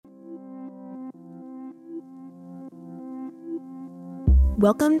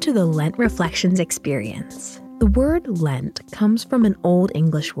Welcome to the Lent Reflections experience. The word Lent comes from an Old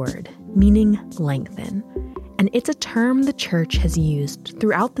English word meaning lengthen, and it's a term the church has used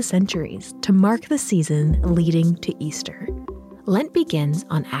throughout the centuries to mark the season leading to Easter. Lent begins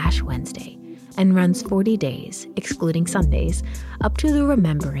on Ash Wednesday and runs 40 days, excluding Sundays, up to the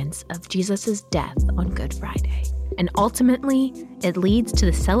remembrance of Jesus' death on Good Friday. And ultimately, it leads to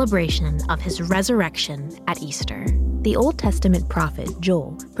the celebration of his resurrection at Easter. The Old Testament prophet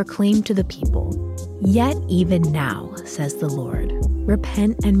Joel proclaimed to the people, "Yet even now, says the Lord,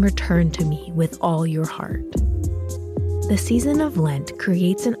 repent and return to me with all your heart." The season of Lent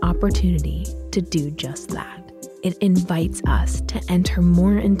creates an opportunity to do just that. It invites us to enter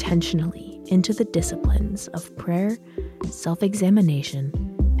more intentionally into the disciplines of prayer, self-examination,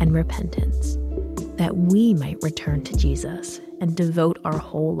 and repentance, that we might return to Jesus and devote our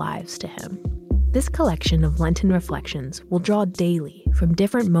whole lives to him. This collection of Lenten reflections will draw daily from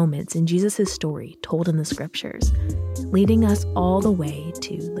different moments in Jesus' story told in the scriptures, leading us all the way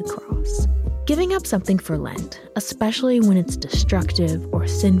to the cross. Giving up something for Lent, especially when it's destructive or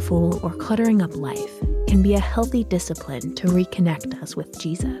sinful or cluttering up life, can be a healthy discipline to reconnect us with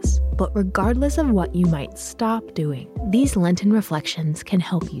Jesus. But regardless of what you might stop doing, these Lenten reflections can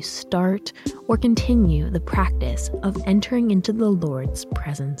help you start or continue the practice of entering into the Lord's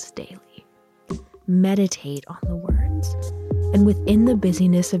presence daily. Meditate on the words, and within the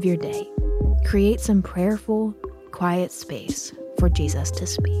busyness of your day, create some prayerful, quiet space for Jesus to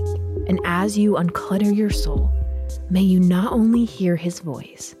speak. And as you unclutter your soul, may you not only hear his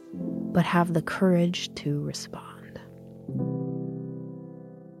voice, but have the courage to respond.